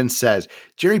whatever Vince says,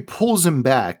 Jerry pulls him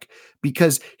back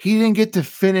because he didn't get to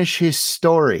finish his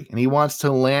story and he wants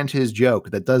to land his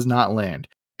joke that does not land.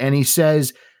 And he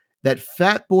says that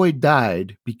Fat Boy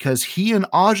died because he and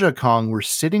Aja Kong were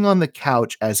sitting on the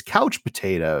couch as couch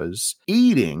potatoes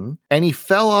eating, and he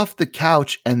fell off the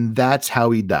couch, and that's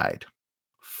how he died.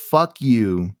 Fuck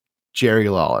you, Jerry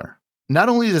Lawler. Not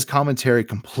only is this commentary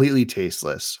completely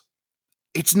tasteless,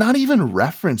 it's not even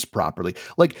referenced properly.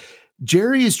 Like,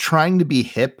 Jerry is trying to be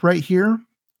hip right here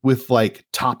with like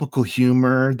topical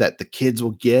humor that the kids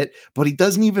will get, but he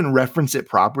doesn't even reference it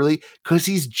properly because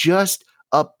he's just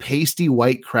a pasty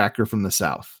white cracker from the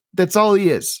South. That's all he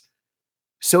is.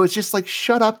 So it's just like,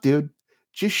 shut up, dude.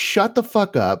 Just shut the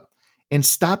fuck up and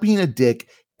stop being a dick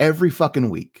every fucking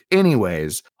week.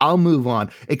 Anyways, I'll move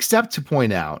on, except to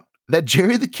point out that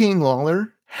Jerry the King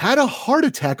Lawler had a heart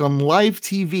attack on live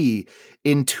TV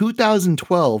in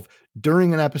 2012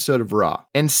 during an episode of Raw.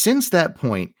 And since that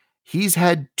point, he's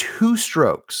had 2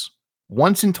 strokes,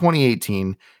 once in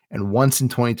 2018 and once in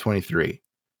 2023.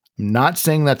 I'm not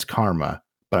saying that's karma,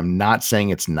 but I'm not saying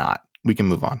it's not. We can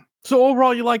move on. So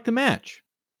overall, you like the match?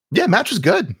 Yeah, match was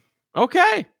good.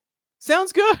 Okay.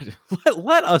 Sounds good.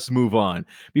 Let us move on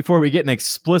before we get an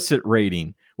explicit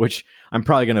rating, which I'm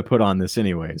probably going to put on this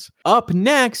anyways. Up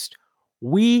next,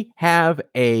 we have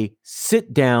a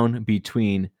sit down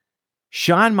between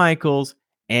Shawn Michaels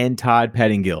and Todd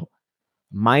Pettingill.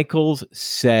 Michaels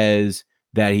says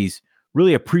that he's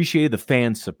really appreciated the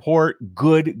fans' support.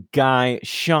 Good guy.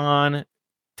 Shawn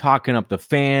talking up the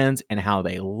fans and how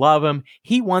they love him.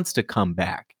 He wants to come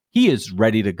back. He is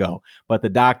ready to go. But the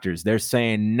doctors, they're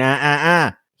saying,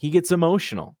 nah. He gets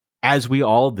emotional, as we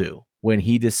all do, when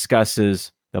he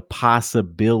discusses the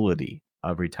possibility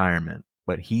of retirement.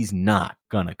 But he's not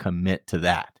going to commit to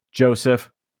that. Joseph,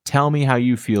 tell me how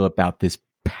you feel about this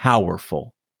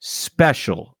powerful,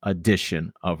 special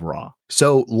edition of Raw.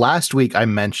 So last week I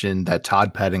mentioned that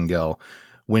Todd Pettingill,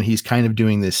 when he's kind of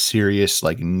doing this serious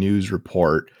like news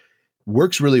report,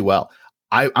 works really well.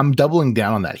 I'm doubling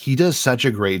down on that. He does such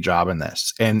a great job in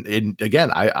this. And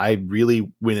again, I really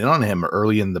went in on him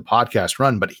early in the podcast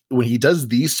run, but when he does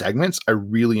these segments, I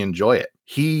really enjoy it.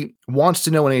 He wants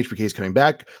to know when HBK is coming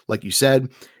back. Like you said,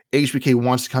 HBK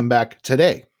wants to come back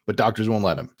today, but doctors won't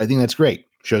let him. I think that's great.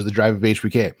 Shows the drive of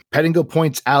HBK. Pettingill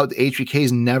points out that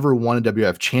HBK's never won a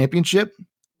WWF championship,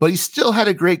 but he still had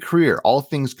a great career, all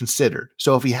things considered.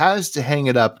 So if he has to hang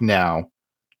it up now,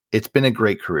 it's been a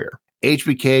great career.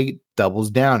 HBK doubles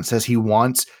down, says he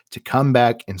wants to come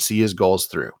back and see his goals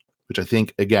through, which I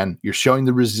think, again, you're showing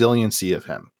the resiliency of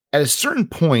him. At a certain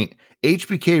point,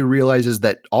 HBK realizes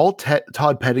that all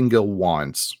Todd Pettingill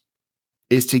wants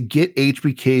is to get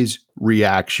HBK's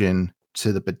reaction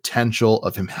to the potential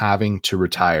of him having to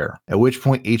retire, at which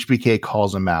point HBK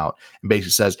calls him out and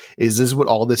basically says, is this what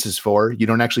all this is for? You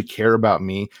don't actually care about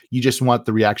me. You just want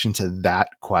the reaction to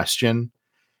that question.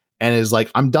 And is like,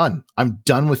 I'm done. I'm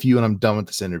done with you and I'm done with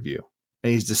this interview.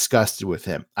 And he's disgusted with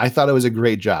him. I thought it was a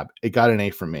great job. It got an A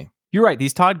from me. You're right.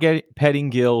 These Todd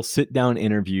Pettingill sit-down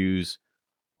interviews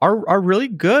are really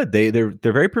good. They're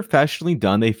very professionally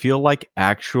done. They feel like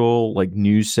actual like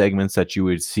news segments that you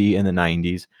would see in the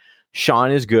 90s.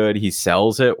 Shawn is good. He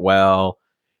sells it well.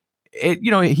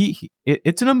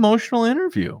 It's an emotional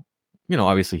interview.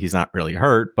 Obviously he's not really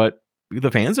hurt, but the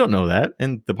fans don't know that.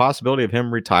 And the possibility of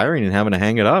him retiring and having to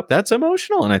hang it up, that's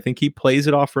emotional. And I think he plays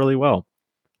it off really well.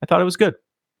 I thought it was good.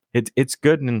 It's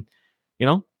good. And,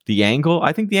 the angle,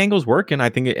 I think the angle's working. I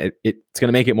think it's going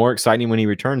to make it more exciting when he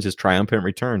returns, his triumphant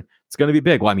return. It's going to be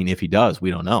big. Well, I mean, if he does, we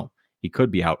don't know. He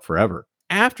could be out forever.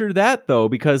 After that, though,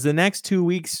 because the next 2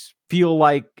 weeks feel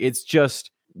like it's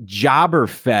just jobber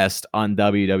fest on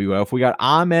WWF, we got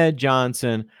Ahmed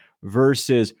Johnson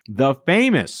versus the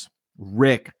famous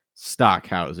Rick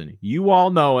Stockhausen. You all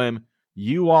know him.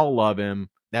 You all love him.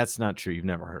 That's not true. You've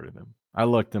never heard of him. I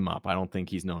looked him up. I don't think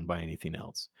he's known by anything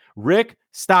else. Rick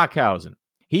Stockhausen.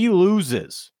 He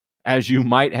loses, as you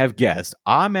might have guessed.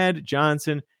 Ahmed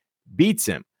Johnson beats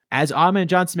him. As Ahmed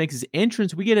Johnson makes his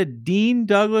entrance, we get a Dean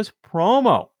Douglas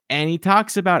promo. And he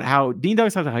talks about how Dean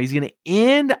Douglas talks about how he's going to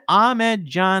end Ahmed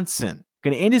Johnson,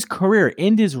 going to end his career,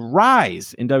 end his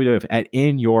rise in WWF at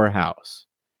In Your House.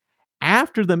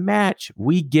 After the match,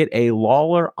 we get a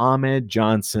Lawler Ahmed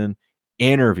Johnson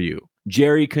interview.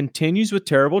 Jerry continues with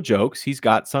terrible jokes. He's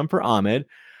got some for Ahmed.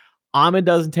 Ahmed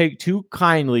doesn't take too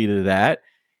kindly to that.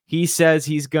 He says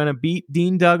he's going to beat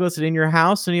Dean Douglas at In Your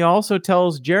House, and he also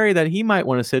tells Jerry that he might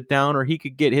want to sit down or he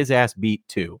could get his ass beat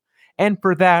too. And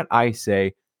for that, I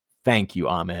say, thank you,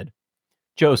 Ahmed.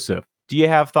 Joseph, do you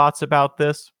have thoughts about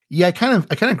this? Yeah, I kind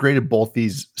of graded both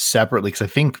these separately because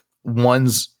I think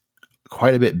one's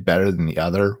quite a bit better than the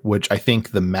other, which I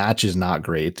think the match is not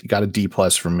great. You got a D+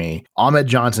 from me. Ahmed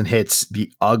Johnson hits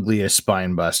the ugliest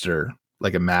spine buster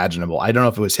like imaginable. I don't know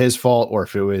if it was his fault or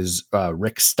if it was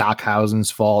Rick Stockhausen's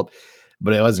fault,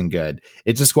 but it wasn't good.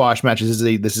 It's a squash match.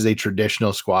 This is a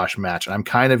traditional squash match, and I'm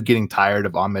kind of getting tired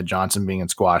of Ahmed Johnson being in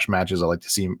squash matches. I like to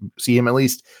see him at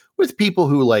least with people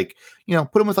who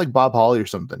put him with like Bob Holly or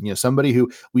something. Somebody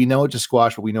who we know it's a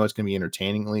squash, but we know it's going to be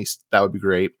entertaining. At least that would be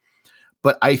great.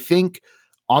 But I think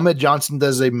Ahmed Johnson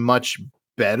does a much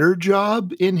better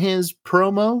job in his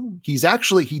promo. He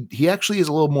actually is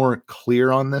a little more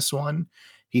clear on this one.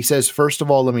 He says, first of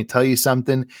all, let me tell you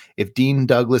something. If Dean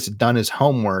Douglas had done his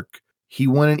homework, he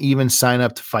wouldn't even sign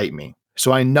up to fight me.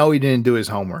 So I know he didn't do his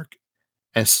homework.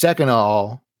 And second of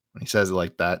all, when he says it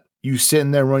like that, you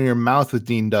sitting there running your mouth with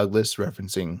Dean Douglas,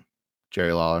 referencing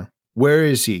Jerry Lawler. Where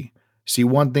is he? See,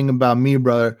 one thing about me,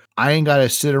 brother, I ain't got to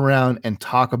sit around and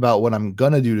talk about what I'm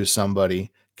going to do to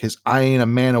somebody because I ain't a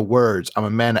man of words. I'm a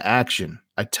man of action.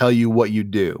 I tell you what you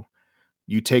do.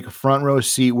 You take a front row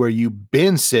seat where you've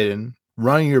been sitting,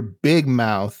 running your big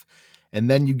mouth, and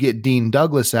then you get Dean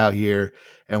Douglas out here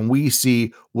and we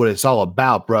see what it's all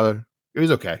about, brother. It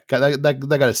was okay. That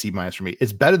got a C- for me.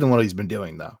 It's better than what he's been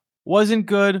doing, though. Wasn't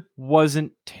good,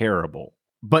 wasn't terrible.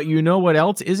 But you know what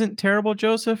else isn't terrible,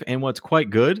 Joseph, and what's quite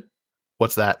good?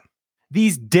 What's that?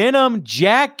 These denim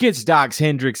jackets Doc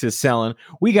Hendricks is selling.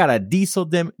 We got a Diesel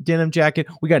denim jacket.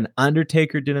 We got an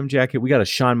Undertaker denim jacket. We got a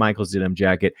Shawn Michaels denim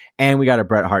jacket. And we got a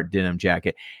Bret Hart denim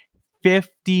jacket.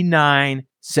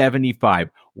 $59.75.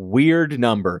 Weird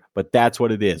number, but that's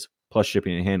what it is. Plus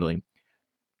shipping and handling.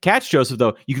 Catch, Joseph,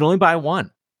 though, you can only buy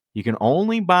one. You can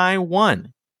only buy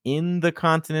one in the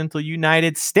continental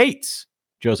United States.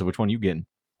 Joseph, which one are you getting?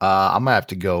 I'm gonna have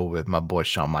to go with my boy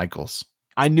Shawn Michaels.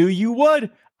 I knew you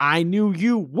would.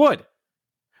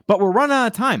 But we're running out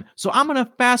of time. So I'm going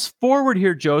to fast forward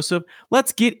here, Joseph.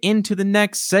 Let's get into the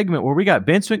next segment where we got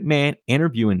Vince McMahon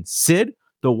interviewing Sid,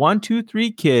 the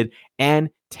 1-2-3 Kid, and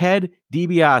Ted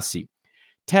DiBiase.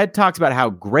 Ted talks about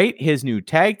how great his new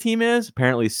tag team is.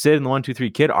 Apparently, Sid and the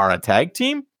 1-2-3 Kid are a tag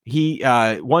team.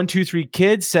 1-2-3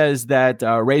 Kid says that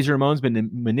Razor Ramon's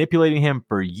been manipulating him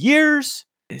for years.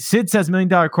 Sid says $1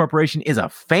 Million Corporation is a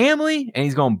family, and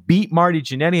he's going to beat Marty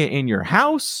Jannetty in your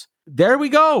house. There we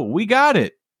go. We got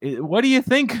it. What do you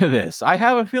think of this? I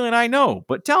have a feeling I know,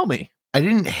 but tell me. I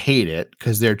didn't hate it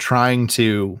because they're trying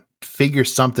to figure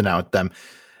something out with them.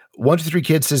 1-2-3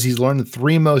 Kid says he's learned the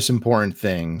 3 most important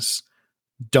things.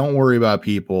 Don't worry about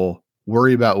people,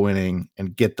 worry about winning,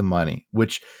 and get the money,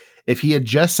 which if he had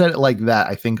just said it like that,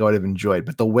 I think I would have enjoyed.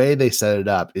 But the way they set it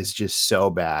up is just so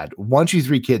bad.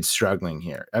 1-2-3 Kid's struggling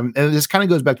here. And this kind of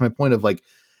goes back to my point of like,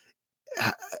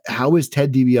 how is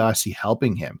Ted DiBiase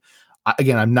helping him?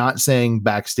 Again, I'm not saying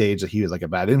backstage that he was like a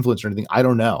bad influence or anything. I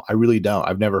don't know. I really don't.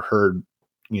 I've never heard,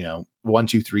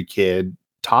 1-2-3 Kid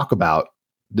talk about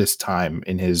this time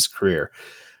in his career.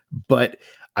 But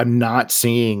I'm not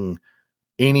seeing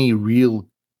any real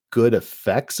good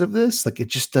effects of this. Like, it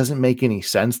just doesn't make any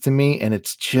sense to me. And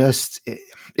it's just,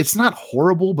 it's not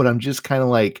horrible, but I'm just kind of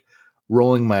like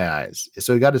rolling my eyes.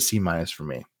 So I got a C- for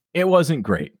me. It wasn't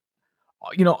great.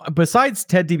 Besides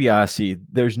Ted DiBiase,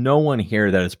 there's no one here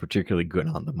that is particularly good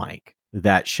on the mic.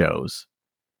 That shows.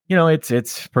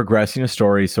 It's progressing a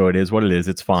story, so it is what it is.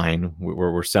 It's fine.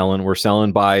 We're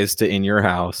selling buys to In Your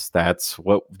House. That's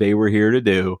what they were here to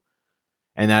do,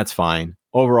 and that's fine.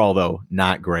 Overall, though,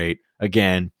 not great.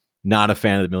 Again, not a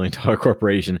fan of the $1 Million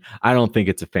Corporation. I don't think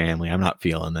it's a family. I'm not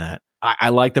feeling that. I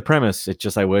like the premise. It's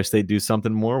just I wish they'd do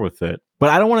something more with it. But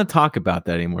I don't want to talk about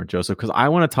that anymore, Joseph, because I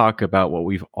want to talk about what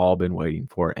we've all been waiting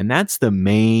for, and that's the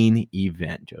main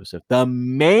event, Joseph. The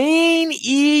main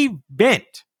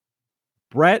event.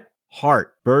 Bret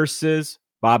Hart versus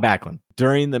Bob Backlund.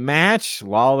 During the match,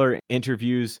 Lawler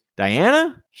interviews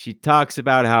Diana. She talks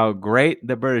about how great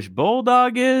the British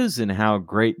Bulldog is and how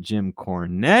great Jim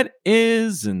Cornette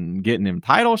is and getting him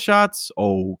title shots.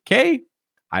 Okay.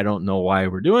 I don't know why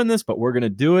we're doing this, but we're going to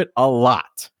do it a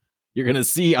lot. You're going to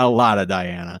see a lot of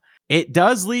Diana. It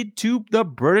does lead to the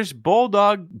British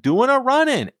Bulldog doing a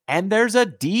run-in, and there's a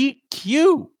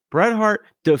DQ. Bret Hart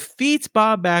defeats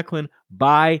Bob Backlund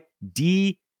by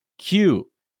DQ.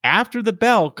 After the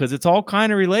bell, because it's all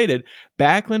kind of related,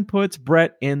 Backlund puts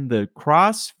Bret in the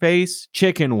cross-face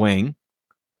chicken wing.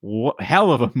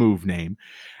 Hell of a move name.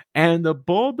 And the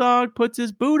Bulldog puts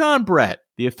his boot on Bret.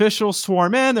 The officials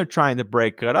swarm in. They're trying to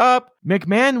break it up.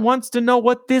 McMahon wants to know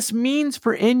what this means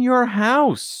for In Your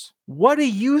House. What do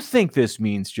you think this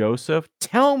means, Joseph?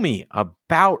 Tell me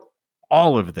about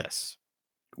all of this.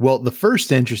 Well, the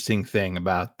first interesting thing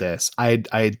about this, I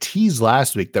had teased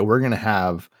last week that we're going to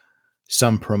have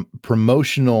some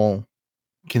promotional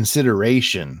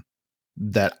consideration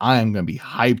that I am going to be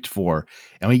hyped for.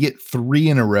 And we get 3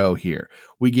 in a row here.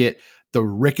 We get the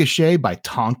Ricochet by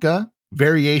Tonka.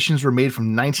 Variations were made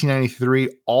from 1993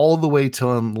 all the way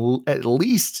till at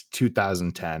least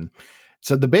 2010.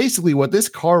 So basically what this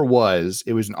car was,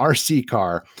 it was an RC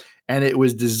car, and it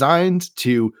was designed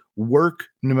to work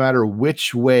no matter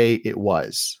which way it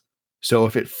was. So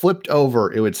if it flipped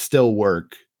over, it would still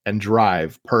work and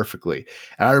drive perfectly.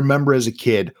 And I remember as a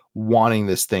kid wanting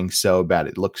this thing so bad.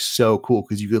 It looked so cool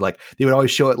because you could they would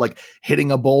always show it like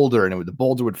hitting a boulder, and the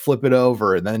boulder would flip it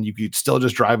over, and then you could still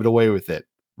just drive it away with it.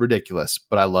 Ridiculous,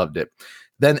 but I loved it.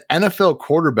 Then NFL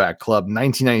Quarterback Club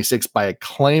 1996 by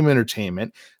Acclaim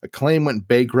Entertainment. Acclaim went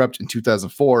bankrupt in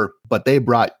 2004, but they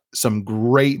brought some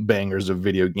great bangers of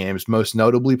video games, most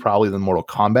notably probably the Mortal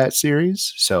Kombat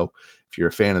series. So if you're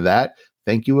a fan of that,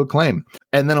 thank you, Acclaim.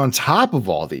 And then on top of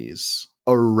all these,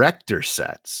 erector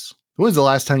sets. When was the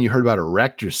last time you heard about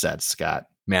erector sets, Scott?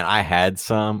 Man, I had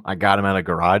some. I got them at a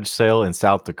garage sale in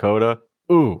South Dakota.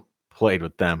 Ooh, played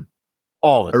with them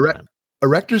all the time.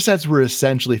 Erector sets were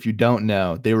essentially, if you don't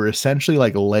know, they were essentially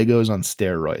like Legos on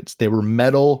steroids. They were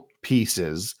metal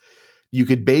pieces You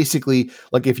could basically,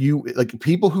 like, if you like,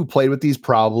 people who played with these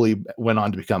probably went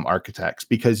on to become architects,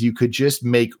 because you could just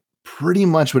make pretty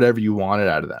much whatever you wanted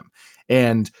out of them.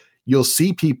 And you'll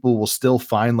see people will still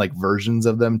find like versions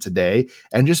of them today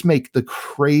and just make the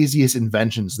craziest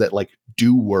inventions that like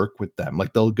do work with them.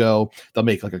 Like they'll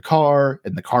make like a car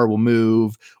and the car will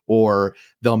move, or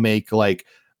they'll make like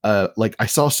I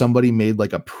saw somebody made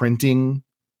like a printing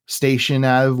station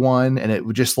out of one, and it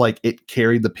would just like, it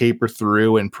carried the paper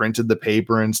through and printed the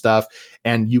paper and stuff.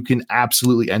 And you can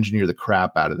absolutely engineer the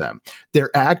crap out of them.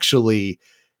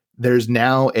 There's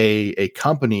now a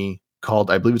company called,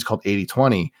 I believe it's called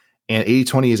 8020, and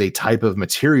 8020 is a type of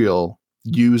material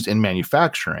used in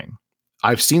manufacturing.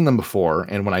 I've seen them before,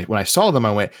 and when I saw them,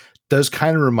 I went, does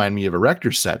kind of remind me of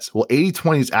erector sets. Well,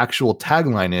 8020's actual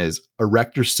tagline is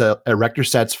erector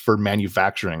sets for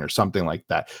manufacturing, or something like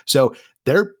that. So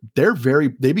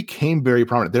they became very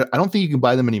prominent. I don't think you can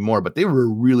buy them anymore, but they were a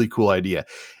really cool idea.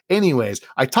 Anyways,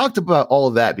 I talked about all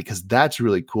of that because that's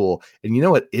really cool. And you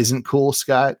know what isn't cool,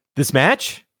 Scott? This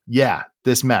match? Yeah,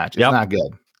 this match. It's not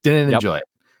good. Didn't enjoy it.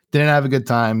 Didn't have a good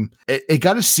time. It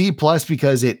got a C+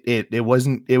 because it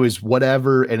was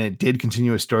whatever, and it did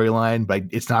continue a storyline, but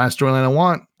it's not a storyline I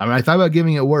want. I mean, I thought about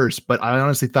giving it worse, but I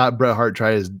honestly thought Bret Hart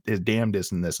tried his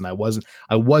damnedest in this, and I wasn't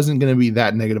going to be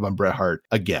that negative on Bret Hart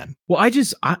again. Well,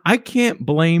 I can't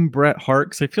blame Bret Hart,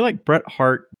 because I feel like Bret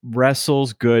Hart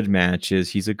wrestles good matches.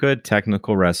 He's a good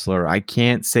technical wrestler. I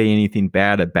can't say anything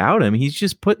bad about him. He's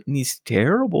just putting these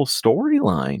terrible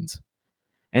storylines.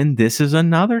 And this is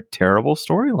another terrible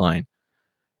storyline.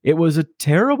 It was a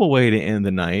terrible way to end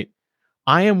the night.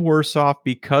 I am worse off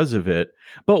because of it.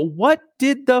 But what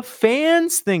did the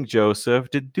fans think, Joseph?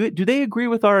 Do they agree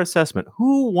with our assessment?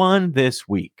 Who won this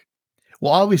week?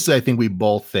 Well, obviously, I think we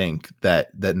both think that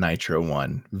Nitro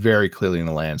won very clearly in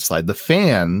a landslide. The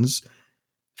fans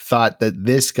thought that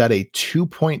this got a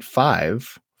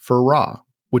 2.5 for Raw,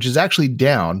 which is actually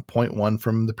down 0.1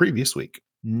 from the previous week.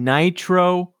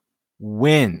 Nitro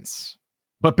wins,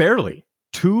 but barely.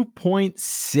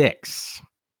 2.6.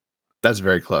 That's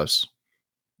very close.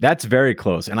 That's very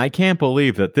close. And I can't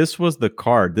believe that this was the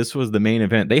card. This was the main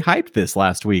event. They hyped this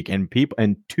last week, and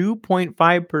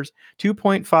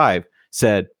 2.5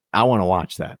 said, I want to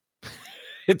watch that.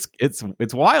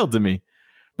 It's wild to me.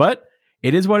 But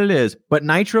it is what it is. But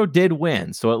Nitro did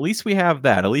win. So at least we have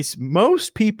that. At least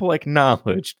most people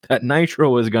acknowledged that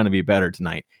Nitro was going to be better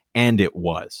tonight. And it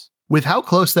was. With how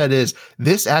close that is,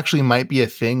 this actually might be a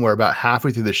thing where about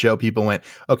halfway through the show, people went,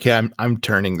 okay, I'm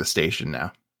turning the station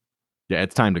now. Yeah,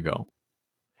 it's time to go.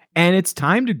 And it's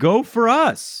time to go for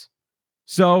us.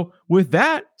 So with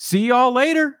that, see y'all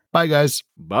later. Bye, guys.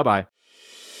 Bye-bye.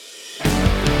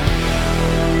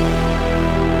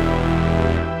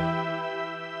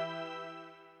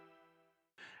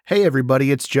 Hey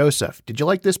everybody, it's Joseph. Did you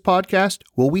like this podcast?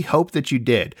 Well, we hope that you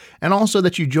did, and also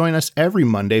that you join us every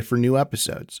Monday for new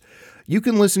episodes. You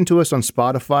can listen to us on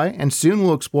Spotify, and soon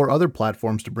we'll explore other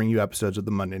platforms to bring you episodes of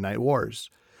the Monday Night Wars.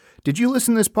 Did you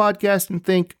listen to this podcast and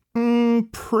think,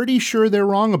 pretty sure they're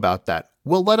wrong about that?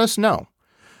 Well, let us know.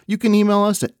 You can email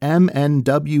us at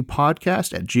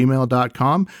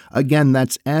mnwpodcast@gmail.com. Again,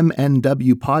 that's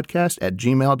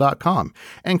mnwpodcast@gmail.com.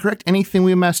 And correct anything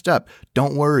we messed up.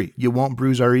 Don't worry, you won't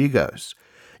bruise our egos.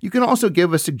 You can also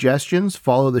give us suggestions,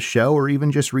 follow the show, or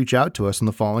even just reach out to us on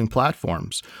the following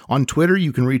platforms. On Twitter,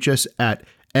 you can reach us at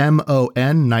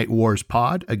MON Night Wars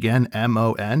Pod. Again,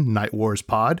 MON Night Wars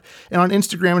Pod. And on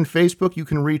Instagram and Facebook, you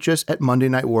can reach us at Monday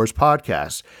Night Wars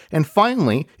Podcast. And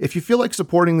finally, if you feel like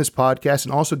supporting this podcast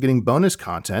and also getting bonus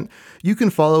content, you can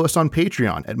follow us on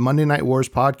Patreon at Monday Night Wars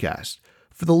Podcast.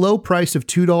 For the low price of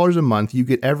 $2 a month, you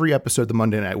get every episode of the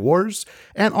Monday Night Wars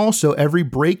and also every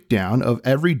breakdown of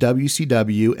every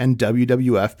WCW and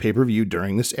WWF pay-per-view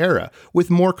during this era, with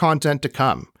more content to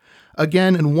come.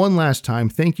 Again, and one last time,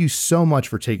 thank you so much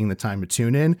for taking the time to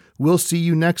tune in. We'll see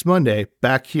you next Monday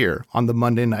back here on the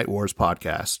Monday Night Wars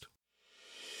Podcast.